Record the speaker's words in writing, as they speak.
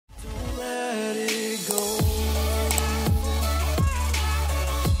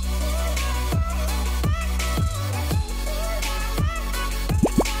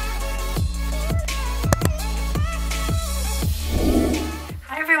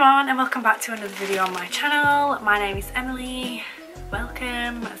everyone and welcome back to another video on my channel. My name is Emily.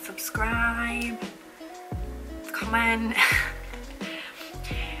 Welcome, subscribe, comment.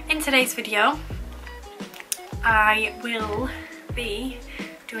 In today's video I will be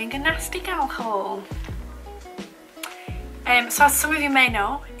doing a nasty gal haul. So as some of you may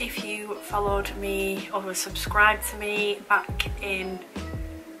know, if you followed me or were subscribed to me back in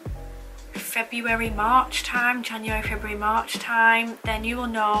January, March time, then you will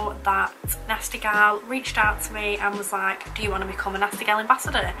know that Nasty Gal reached out to me and was like, do you want to become a Nasty Gal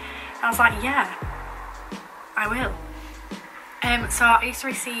ambassador? And I was like, yeah, I will. So I used to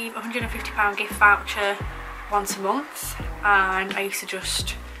receive a £150 gift voucher once a month, and I used to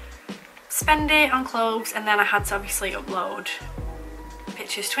just spend it on clothes, and then I had to obviously upload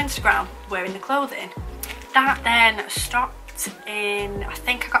pictures to Instagram wearing the clothing. That then stopped in, I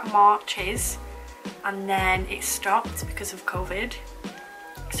think I got March's, and then it stopped because of COVID.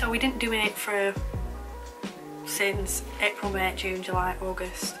 So we didn't do it for since April, May, June, July,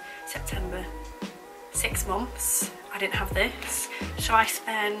 August, September. 6 months I didn't have this, so I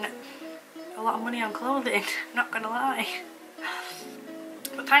spent a lot of money on clothing, not gonna lie.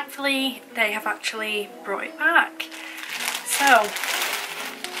 But thankfully they have actually brought it back. So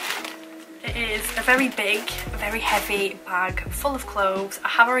it is a very big, very heavy bag full of clothes. I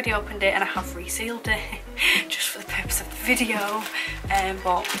have already opened it and I have resealed it just for the purpose of the video,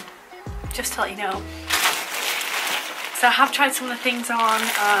 but just to let you know. So I have tried some of the things on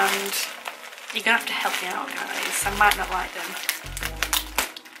and you're gonna have to help me out, guys. I might not like them.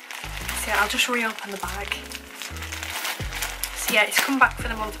 So yeah, I'll just reopen the bag. So yeah, it's come back for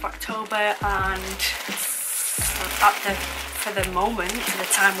the month of October, and for the moment, for the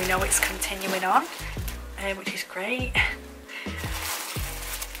time we know, it's continuing on, which is great.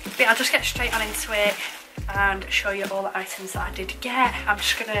 But yeah, I'll just get straight on into it and show you all the items that I did get. I've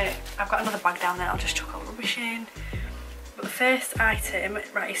got another bag down there, I'll just chuck all the rubbish in. But the first item,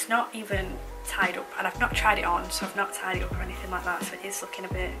 right, it's not even tied up, and I've not tried it on, so I've not tied it up or anything like that, so it is looking a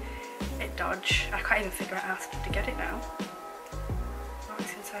bit dodgy. I can't even figure out how to get it now. Oh,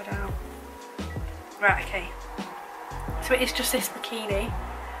 it's inside out. Right, okay. So it is just this bikini,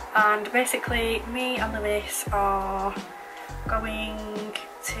 and basically me and Lewis are going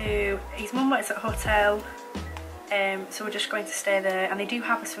to, his mum works at a hotel, so we're just going to stay there, and they do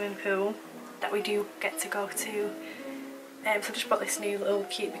have a swimming pool that we do get to go to. So I just bought this new little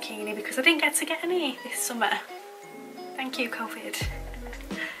cute bikini because I didn't get to get any this summer. Thank you, COVID.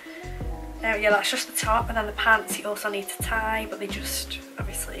 Yeah, that's just the top, and then the pants you also need to tie, but they just,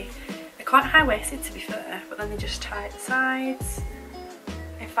 obviously, they're quite high-waisted to be fair, but then they just tie at the sides.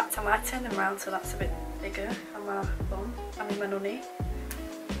 In fact, I might turn them around so that's a bit bigger on my bum, I mean my nunny.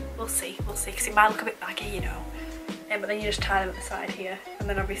 We'll see, because it might look a bit baggy, you know. But then you just tie them at the side here, and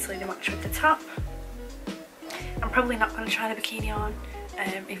then obviously they match with the top. I'm probably not going to try the bikini on,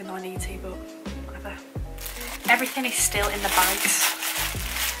 even though I need to, but whatever. Everything is still in the bags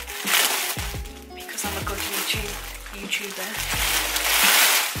because I'm a good YouTuber.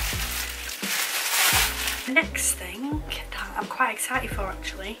 The next thing that I'm quite excited for,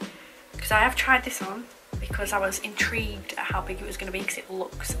 actually, because I have tried this on because I was intrigued at how big it was going to be because it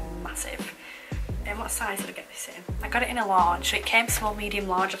looks massive. And what size did I get this in? I got it in a large, so it came small, medium,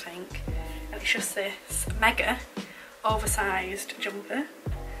 large I think. And it's just this mega oversized jumper.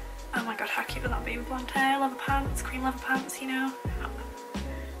 Oh my god, how cute would that be with blonde hair, leather pants, cream leather pants, you know?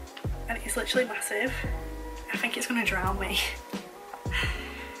 And it's literally massive. I think it's gonna drown me.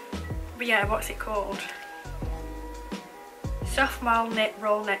 But yeah, what's it called? Soft mall knit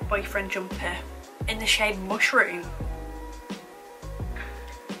roll neck boyfriend jumper in the shade Mushroom.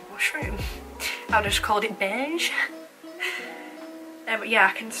 Mushroom? I just called it beige. But yeah,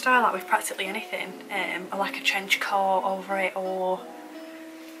 I can style that with practically anything, or like a trench coat over it, or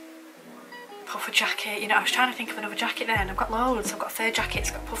puffer jacket. You know, I was trying to think of another jacket then. I've got loads. I've got fur jackets,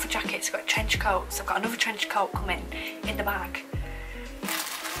 I've got puffer jackets, I've got trench coats, I've got another trench coat coming in the bag.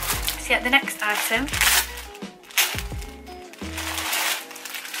 So yeah, the next item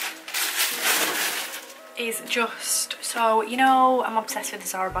is just, so you know I'm obsessed with the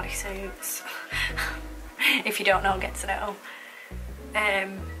Zara bodysuits. If you don't know, get to know.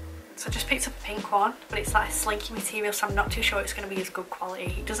 So I just picked up a pink one, but it's like a slinky material, so I'm not too sure it's going to be as good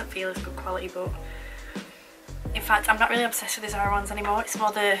quality. It doesn't feel as good quality, but in fact I'm not really obsessed with the Zara ones anymore. It's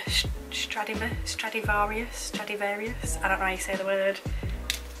more the Stradivarius, I don't know how you say the word.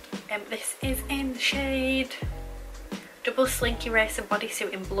 This is in the shade Double Slinky Racer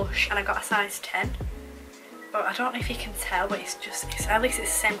Bodysuit in Blush, and I got a size 10. But I don't know if you can tell, but it's at least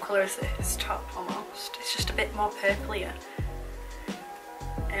it's the same colour as this top almost. It's just a bit more purplier.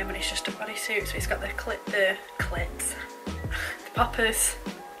 and it's just a bodysuit, so it's got the clips, the poppers.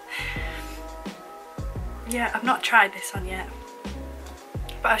 Yeah, I've not tried this on yet,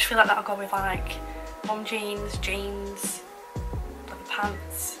 but I just feel like that'll go with like mum jeans, leather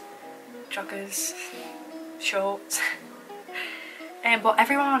pants, joggers, shorts. But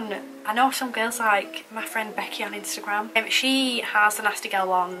everyone, I know some girls like my friend Becky on Instagram, she has the Nasty Gal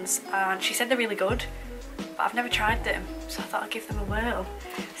ones and she said they're really good, but I've never tried them, so I thought I'd give them a whirl.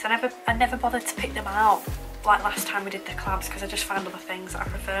 So I never bothered to pick them out like last time we did the collabs because I just found other things that I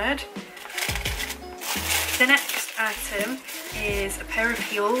preferred. The next item is a pair of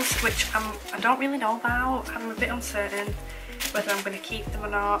heels, which I don't really know about. I'm a bit uncertain whether I'm going to keep them or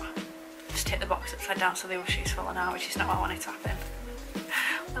not. Just take the box upside down so the other shoe's falling out, which is not what I wanted to happen.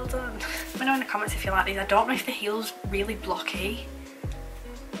 Well done. Let me know in the comments if you like these. I don't know if the heel's really blocky.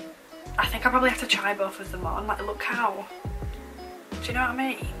 I think I probably have to try both of them on. Like, look how, do you know what I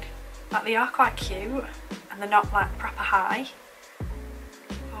mean? Like, they are quite cute and they're not like proper high,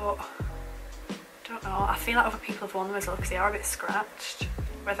 but I don't know. I feel like other people have worn them as well because they are a bit scratched.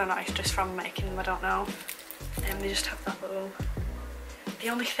 Whether or not it's just from making them, I don't know. They just have that little, the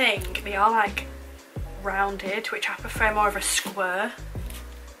only thing, they are like rounded, which I prefer more of a square.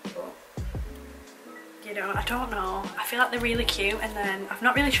 You know, I don't know. I feel like they're really cute, and then I've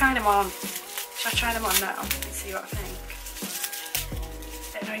not really tried them on. Should I try them on now and see what I think?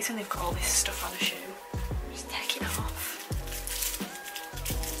 It's annoying when they've got all this stuff on a shoe. Just take it off.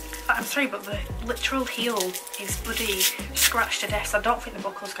 But I'm sorry, but the literal heel is bloody scratched to death, so I don't think the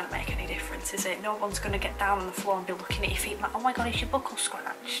buckle's going to make any difference, is it? No one's going to get down on the floor and be looking at your feet like, oh my god, is your buckle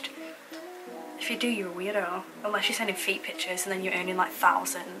scratched? If you do, you're a weirdo. Unless you're sending feet pictures and then you're earning like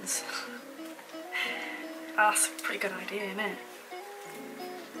thousands. That's a pretty good idea, isn't it?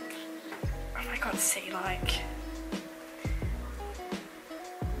 Oh my god, see, like...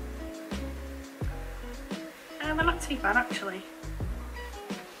 they're not too bad, actually.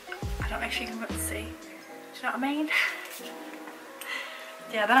 I don't know if you can see. Do you know what I mean?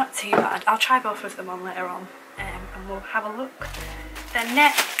 Yeah, they're not too bad. I'll try both of them on later on, and we'll have a look. Then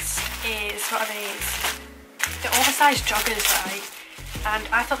next is, what are these? They're oversized joggers, right? And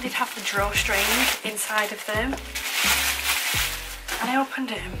I thought they'd have the drawstring inside of them, and I opened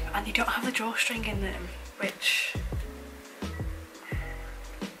them and they don't have the drawstring in them, which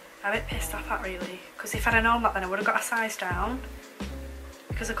I'm a bit pissed off at, really, because if I'd have known that, then I would have got a size down,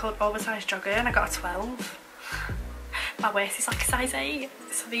 because they're called oversized jogger and I got a 12. My waist is like a size 8,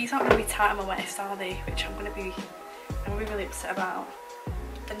 so these aren't going to be tight on my waist, are they? Which I'm going to be really upset about.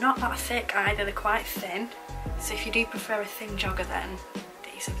 They're not that thick either, they're quite thin. So if you do prefer a thin jogger, then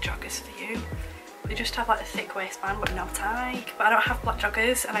these are the joggers for you. They just have like a thick waistband but no tie. But I don't have black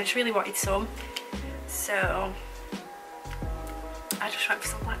joggers and I just really wanted some, so I just went for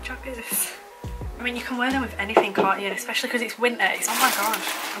some black joggers. I mean, you can wear them with anything, can't you? And especially because it's winter. Oh my god,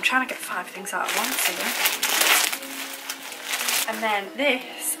 I'm trying to get 5 things out at once here. And then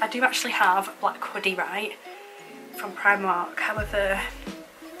this, I do actually have a black hoodie, right, from Primark. However,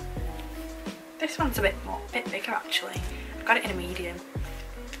 this one's a bit bigger, actually. I've got it in a medium.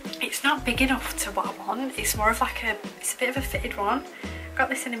 It's not big enough to what I want. It's more of like it's a bit of a fitted one. I've got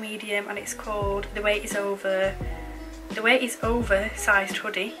this in a medium and it's called The Weight Is Over Sized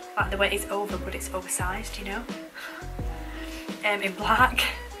Hoodie. Like the weight is over but it's oversized, you know. In black,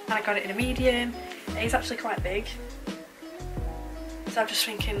 and I got it in a medium. It is actually quite big. So I'm just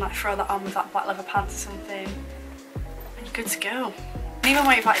thinking, like, throw that on with that black leather pants or something and you're good to go. And even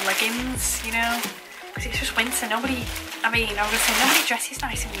wear like leggings, you know, because it's just winter. Nobody, I mean, I was going to say nobody dresses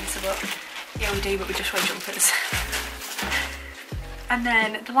nice in winter, but yeah, we do, but we just wear jumpers. And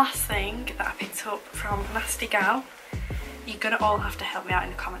then the last thing that I picked up from Nasty Gal, you're going to all have to help me out in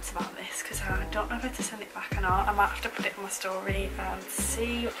the comments about this because I don't know whether to send it back or not. I might have to put it on my story and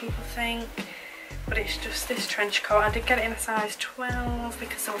see what people think. But it's just this trench coat. I did get it in a size 12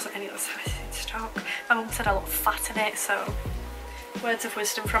 because there wasn't any other sizes in stock. My mum said I look fat in it, so words of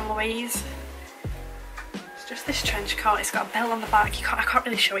wisdom from Louise. It's just this trench coat. It's got a belt on the back. I can't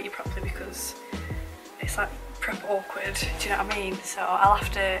really show it you properly because it's like proper awkward. Do you know what I mean? So I'll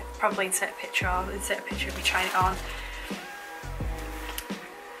have to probably insert a picture of me trying it on.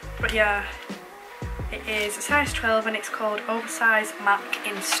 But yeah, it is a size 12 and it's called Oversized Mac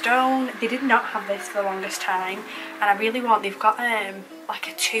in Stone. They did not have this for the longest time, and I really want, they've got like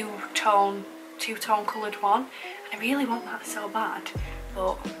a two-tone coloured one, and I really want that so bad,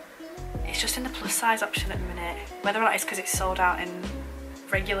 but it's just in the plus size option at the minute. Whether or not it's because it's sold out in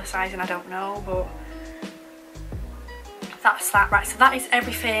regular sizing, I don't know, but that's that. Right, so that is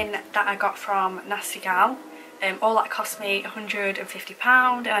everything that I got from Nasty Gal. All that cost me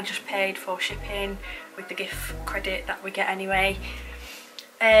 £150 and I just paid for shipping with the gift credit that we get anyway.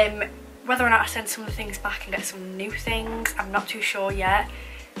 Whether or not I send some of the things back and get some new things, I'm not too sure yet.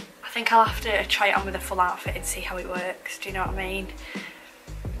 I think I'll have to try it on with a full outfit and see how it works, do you know what I mean?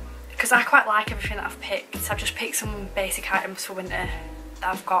 Because I quite like everything that I've picked. So I've just picked some basic items for winter that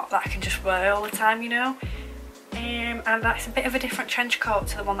I've got that I can just wear all the time, you know. And that's a bit of a different trench coat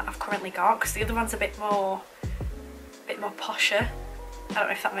to the one that I've currently got, because the other one's a bit more posher. I don't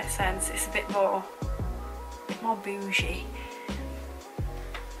know if that makes sense. It's a bit more bougie.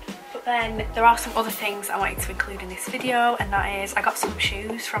 But then there are some other things I wanted to include in this video, and that is I got some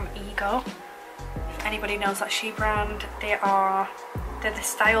shoes from Ego. If anybody knows that shoe brand, they're the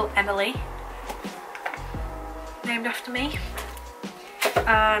style Emily, named after me.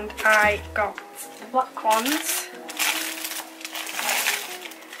 And I got the black ones.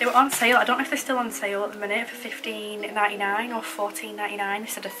 They were on sale. I don't know if they're still on sale at the minute, for $15.99 or $14.99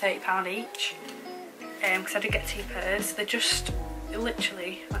 instead of £30 each. Because I did get 2 pairs. They're just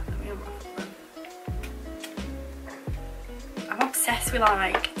literally, let me unwrap them. I'm obsessed with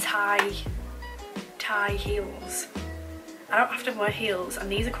like tie heels. I don't often wear heels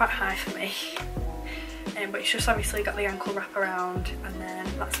and these are quite high for me. But it's just obviously got the ankle wrap around, and then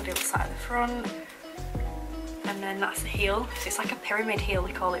that's the other side of the front. And then that's the heel. So it's like a pyramid heel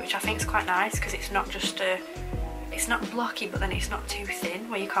they call it, which I think is quite nice because it's not just it's not blocky, but then it's not too thin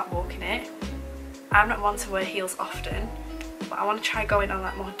where you can't walk in it. I'm not one to wear heels often, but I want to try going on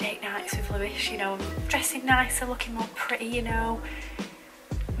like more date nights with Lewis, you know, dressing nicer, looking more pretty, you know,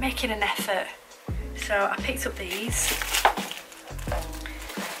 making an effort. So I picked up these.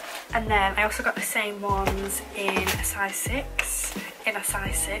 And then I also got the same ones in a size 6,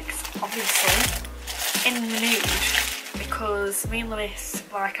 obviously, in the nude, because me and Lewis,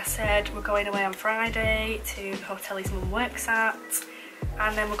 like I said, we're going away on Friday to the hotel his mum works at,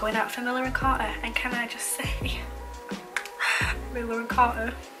 and then we're going out for Miller & Carter, and can I just say, Miller &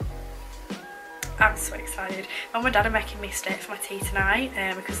 Carter, I'm so excited. Mum and Dad are making me stay for my tea tonight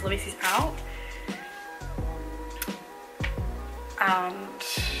because Lewis is out, and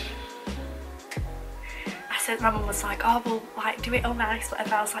my mum was like, oh well, like do it all nice,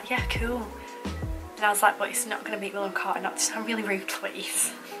 whatever. I was like, yeah, cool. And I was like, but it's not going to beat Miller & Carter, not to sound really rude,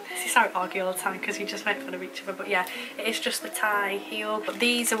 please. This is how we argue all the time because we just make fun of each other. But yeah, it is just the tie heel. But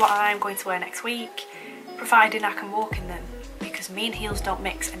these are what I'm going to wear next week, providing I can walk in them, because me and heels don't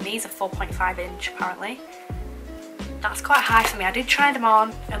mix, and these are 4.5 inch apparently. That's quite high for me. I did try them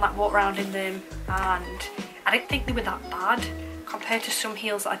on and like walk around in them, and I didn't think they were that bad compared to some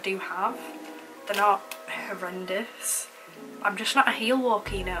heels that I do have. They're not horrendous. I'm just not a heel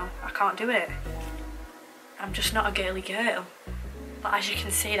walker, you know. I can't do it. I'm just not a girly girl. But as you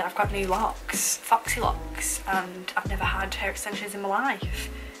can see, that I've got new locks, foxy locks, and I've never had hair extensions in my life.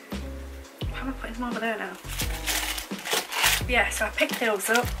 Why am I putting them over there now? Yeah, so I picked those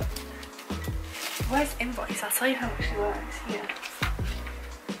up. Where's the invoice? I'll tell you how much they were. It's here.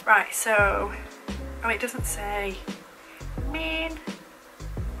 Right, so, oh, it doesn't say. Man.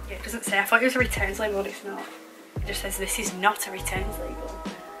 Yeah, it doesn't say. I thought it was a returns label, but it's not. It just says this is not a returns label.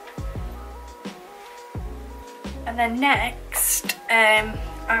 And then next,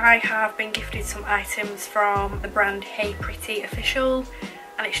 I have been gifted some items from the brand Hey Pretty Official,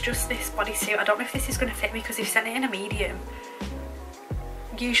 and it's just this bodysuit. I don't know if this is going to fit me because they've sent it in a medium.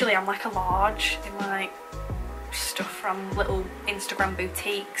 Usually I'm like a large in like stuff from little Instagram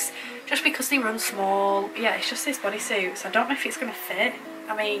boutiques, just because they run small. Yeah, it's just this bodysuit, so I don't know if it's going to fit.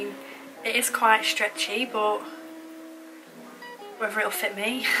 I mean, it is quite stretchy, but whether it'll fit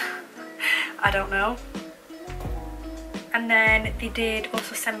me, I don't know. And then they did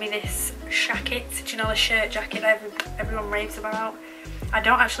also send me this jacket. Do you know the shirt jacket that everyone raves about? I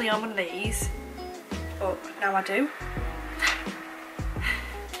don't actually own one of these, but now I do.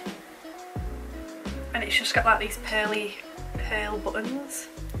 And it's just got like these pearl buttons.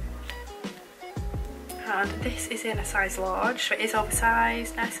 And this is in a size large, so it is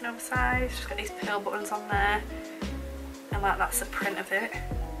oversized, nice and oversized. Just got these pearl buttons on there, and like that's the print of it.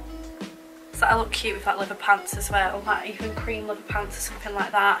 So that'll look cute with like leather pants as well, like even cream leather pants or something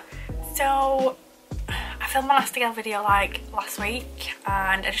like that. So I filmed my last video like last week,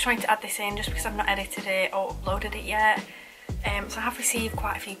 and I just wanted to add this in just because I've not edited it or uploaded it yet. So I have received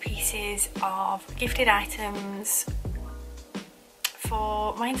quite a few pieces of gifted items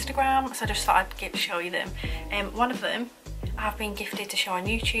for my Instagram, so I just thought I'd show you them. One of them I have been gifted to show on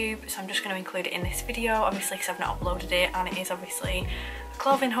YouTube, so I'm just going to include it in this video, obviously because I've not uploaded it, and it is obviously a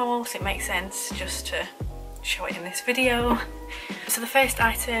clothing haul, so it makes sense just to show it in this video. So the first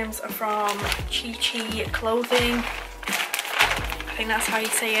items are from Chi Chi Clothing. I think that's how you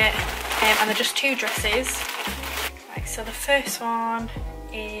say it. And they're just 2 dresses. Right, so the first one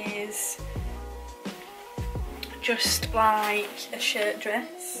is just like a shirt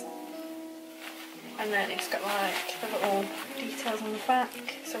dress. And then it's got like the little details on the back.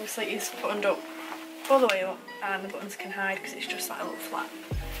 So obviously it's buttoned up all the way up and the buttons can hide because it's just like a little flap.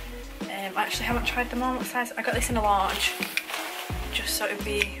 I actually haven't tried them on what size. I got this in a large just so it would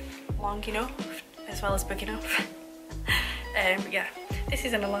be long enough as well as big enough. Yeah, this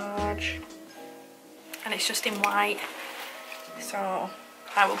is in a large and it's just in white, so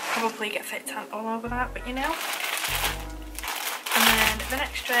I will probably get fit tan all over that, but you know. And then the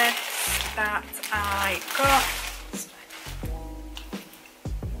next dress that I got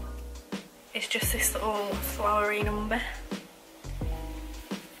is just this little flowery number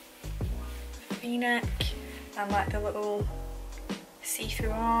v-neck and like the little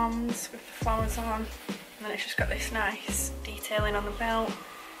see-through arms with the flowers on, and then it's just got this nice detailing on the belt,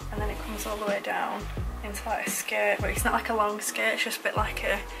 and then it comes all the way down into like a skirt, but it's not like a long skirt, it's just a bit like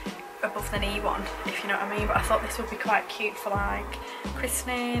a above the knee one, if you know what I mean. But I thought this would be quite cute for like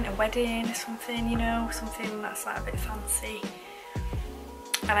christening, a wedding or something, you know, something that's like a bit fancy.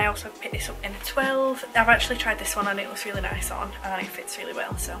 And I also picked this up in a 12. I've actually tried this one and it looks really nice on and it fits really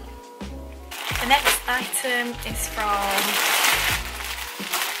well. So the next item is from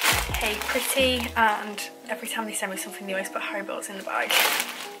Hey Pretty, and every time they send me something they always put Haribo's in the bag.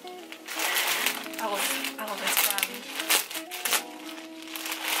 I love this brand.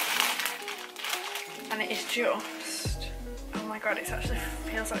 And it is just, oh my god, it actually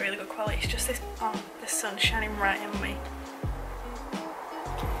feels like really good quality. It's just this, oh, the sun's shining right on me.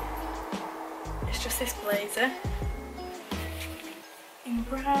 It's just this blazer in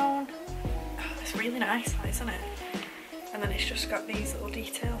brown. Oh, it's really nice, isn't it? And then it's just got these little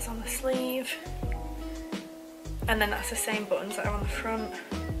details on the sleeve. And then that's the same buttons that are on the front.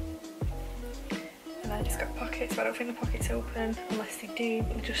 And then it's got pockets, but I don't think the pockets open unless they do,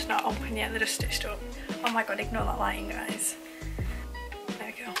 but they're just not open yet, they're just stitched up. Oh my god, ignore that lighting, guys. There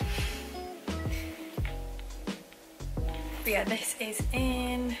we go. But yeah, this is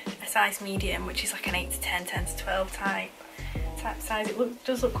in a size medium, which is like an 8 to 10, 10 to 12 type size. It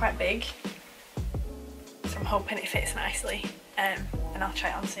does look quite big, so I'm hoping it fits nicely, and I'll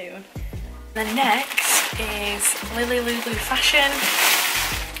try it on soon. Then next is Lily Lulu Fashion.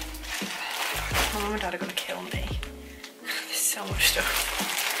 My mum and dad are gonna kill me. There's so much stuff.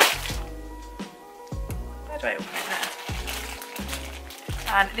 Where do I open it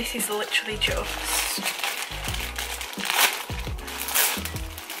there? And this is literally just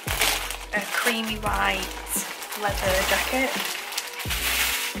a creamy white leather jacket.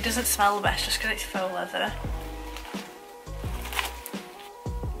 It doesn't smell the best just because it's faux leather.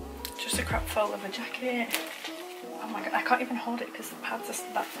 Just a crap faux leather jacket. Oh my god, I can't even hold it because the pads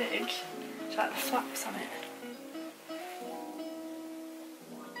are that big. It's like the flaps on it.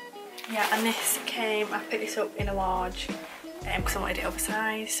 Yeah, and this came, I picked this up in a large because I wanted it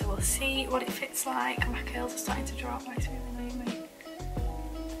oversized, so we'll see what it fits like. My curls are starting to drop, but it's really annoying me.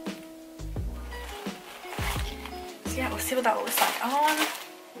 So yeah, we'll see what that looks like on.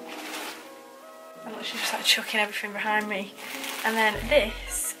 I'm literally just like chucking everything behind me. And then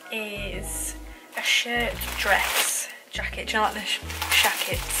this is a shirt dress jacket. Do you know like the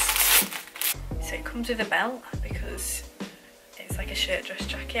shackets? So it comes with a belt because it's like a shirt dress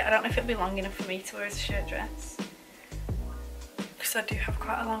jacket. I don't know if it'll be long enough for me to wear as a shirt dress because I do have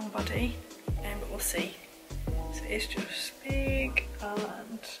quite a long body, but we'll see. So it's just big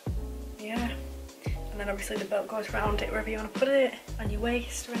and yeah. And then obviously the belt goes around it wherever you want to put it, on your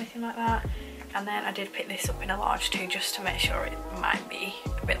waist or anything like that. And then I did pick this up in a large too, just to make sure it might be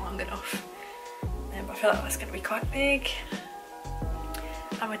a bit long enough. But I feel like that's going to be quite big.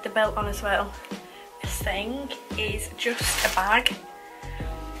 And with the belt on as well, this thing is just a bag.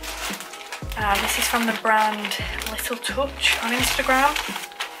 This is from the brand Little Touch on Instagram.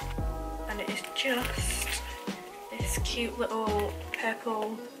 And it is just this cute little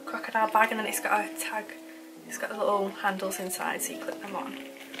purple crocodile bag, and then it's got a tag. It's got the little handles inside so you clip them on.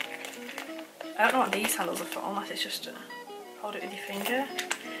 I don't know what these handles are for, unless it's just to hold it with your finger.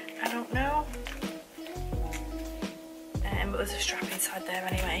 I don't know. But there's a strap inside there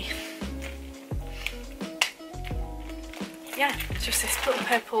anyway. Yeah, it's just this little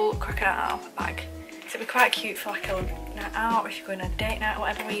purple crocodile bag. So it'd be quite cute for like a night out, or if you're going on a date night or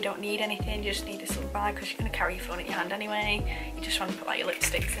whatever where you don't need anything, you just need this little bag because you're going to carry your phone in your hand anyway. You just want to put like your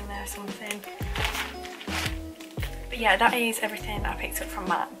lipsticks in there or something. But yeah, that is everything I picked up from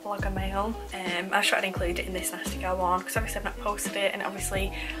my blogger mail. I tried to include it in this Nasty Gal one because obviously I've not posted it, and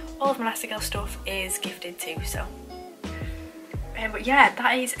obviously all of my Nasty Gal stuff is gifted too, so. But yeah,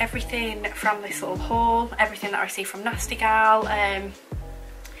 that is everything from this little haul, everything that I received from Nasty Gal.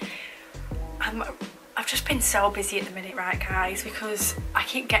 I've just been so busy at the minute, right guys, because I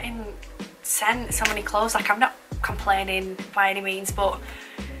keep getting sent so many clothes. Like, I'm not complaining by any means, but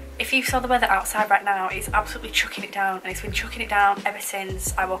if you saw the weather outside right now, it's absolutely chucking it down, and it's been chucking it down ever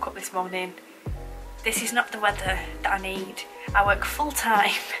since I woke up this morning. This is not the weather that I need. I work full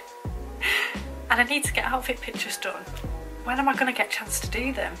time and I need to get outfit pictures done. When am I going to get a chance to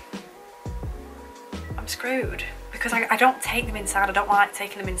do them? I'm screwed, because I don't take them inside. I don't like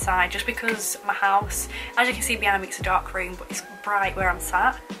taking them inside, just because my house, as you can see behind me, it's a dark room, but it's bright where I'm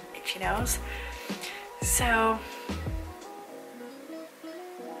sat, itchy nose. So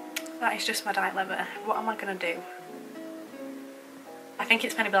that is just my dilemma. What am I going to do? I think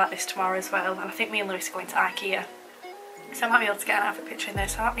it's going to be like this tomorrow as well, and I think me and Lewis are going to IKEA, so I might be able to get an outfit picture in there,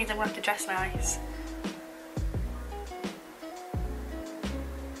 so that means I'm going to have to dress nice.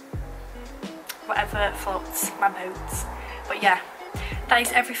 Whatever floats my boats. But yeah, that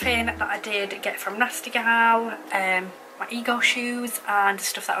is everything that I did get from Nasty Gal. My Ego shoes and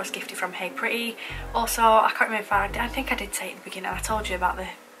stuff that I was gifted from Hey Pretty. Also, I can't remember if I think I did say it at the beginning, I told you about the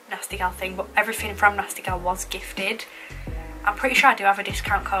Nasty Gal thing, but everything from Nasty Gal was gifted. I'm pretty sure I do have a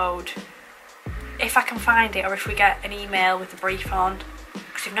discount code if I can find it, or if we get an email with the brief on,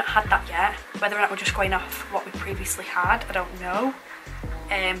 because we've not had that yet. Whether or not we're just going off what we previously had, I don't know.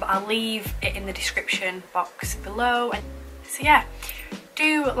 But I'll leave it in the description box below. So yeah,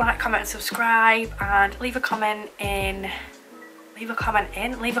 do like, comment and subscribe, and leave a comment down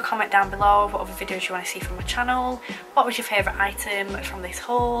below what other videos you want to see from my channel. What was your favourite item from this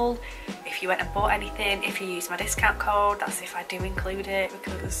haul? If you went and bought anything, if you used my discount code, that's if I do include it,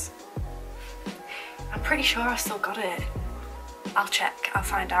 because I'm pretty sure I still got it. I'll check, I'll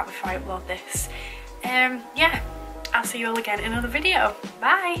find out before I upload this. Yeah, I'll see you all again in another video.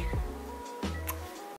 Bye!